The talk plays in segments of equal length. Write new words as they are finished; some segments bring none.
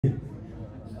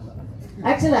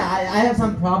Actually, I have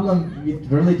some problem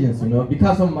with religions,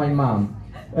 because of my mom.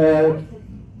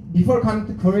 Before coming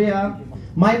to Korea,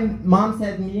 my mom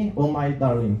said to me, "Oh my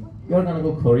darling, you're gonna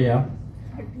go Korea,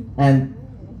 and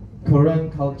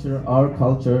Korean culture, our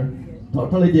culture,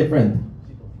 totally different."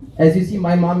 As you see,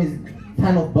 my mom is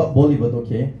fan of Bollywood,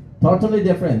 okay? Totally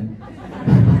different.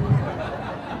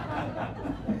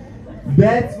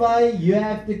 That's why you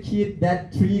have to keep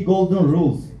that 3 golden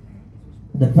rules.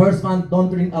 The first one, don't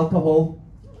drink alcohol.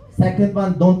 Second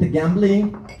one, don't do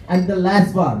gambling. And the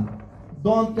last one,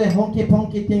 don't do honky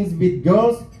ponky things with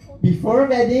girls before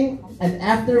wedding, and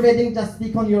after wedding just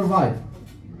stick on your wife.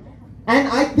 And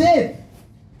I did.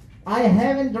 I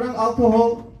haven't drunk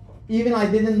alcohol, even I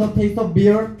didn't know taste of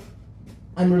beer.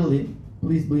 I'm really,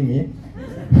 please believe me.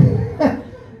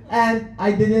 And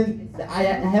I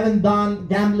haven't done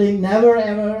gambling, never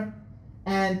ever.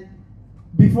 And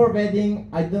before wedding,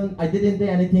 I didn't do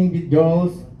anything with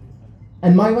girls.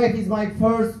 And my wife is my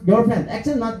first girlfriend.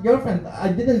 Actually, not girlfriend.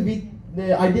 I didn't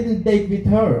date with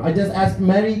her. I just asked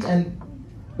marriage and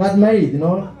got married.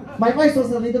 My wife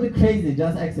was a little bit crazy.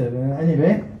 Just accept.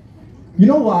 Anyway, you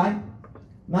know why?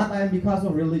 Not I am because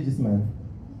of religious man.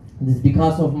 This is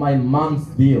because of my mom's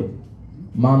deal,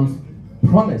 mom's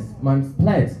promise, mom's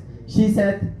pledge. She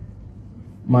said,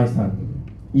 "My son,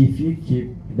 if you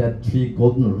keep that 3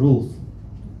 golden rules,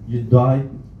 you die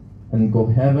and go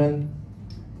heaven.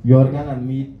 You're gonna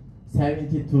meet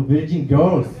 72 virgin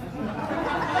girls."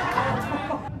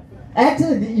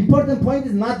 Actually, the important point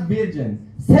is not virgin.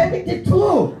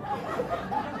 72!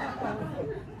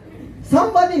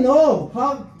 Somebody know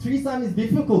how threesome is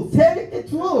difficult.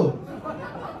 72!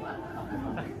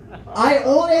 I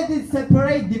already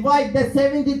divide the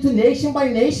 72 nation by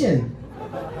nation.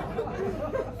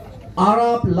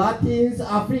 Arab, Latins,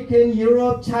 African,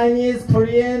 Europe, Chinese,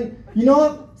 Korean.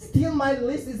 Still my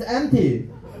list is empty.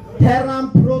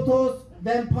 Terran, Protoss,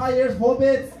 vampires,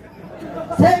 hobbits.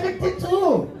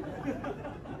 72!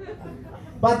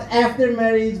 But after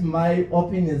marriage, my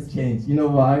opinions changed. You know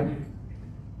why?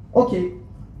 Okay,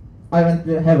 I went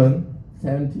to heaven.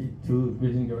 72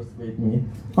 virgin girls wait me.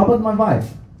 How about my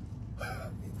wife?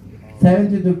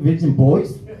 72 virgin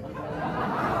boys?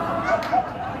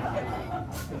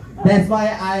 That's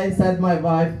why I said my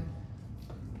wife,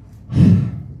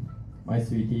 "My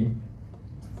sweetie,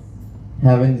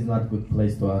 heaven is not a good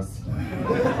place to us.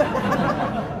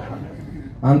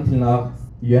 Until now,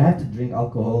 you have to drink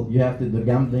alcohol, you have to do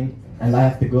gambling, and I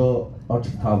have to go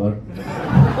Orchard Tower."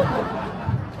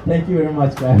 Thank you very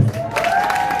much, guys.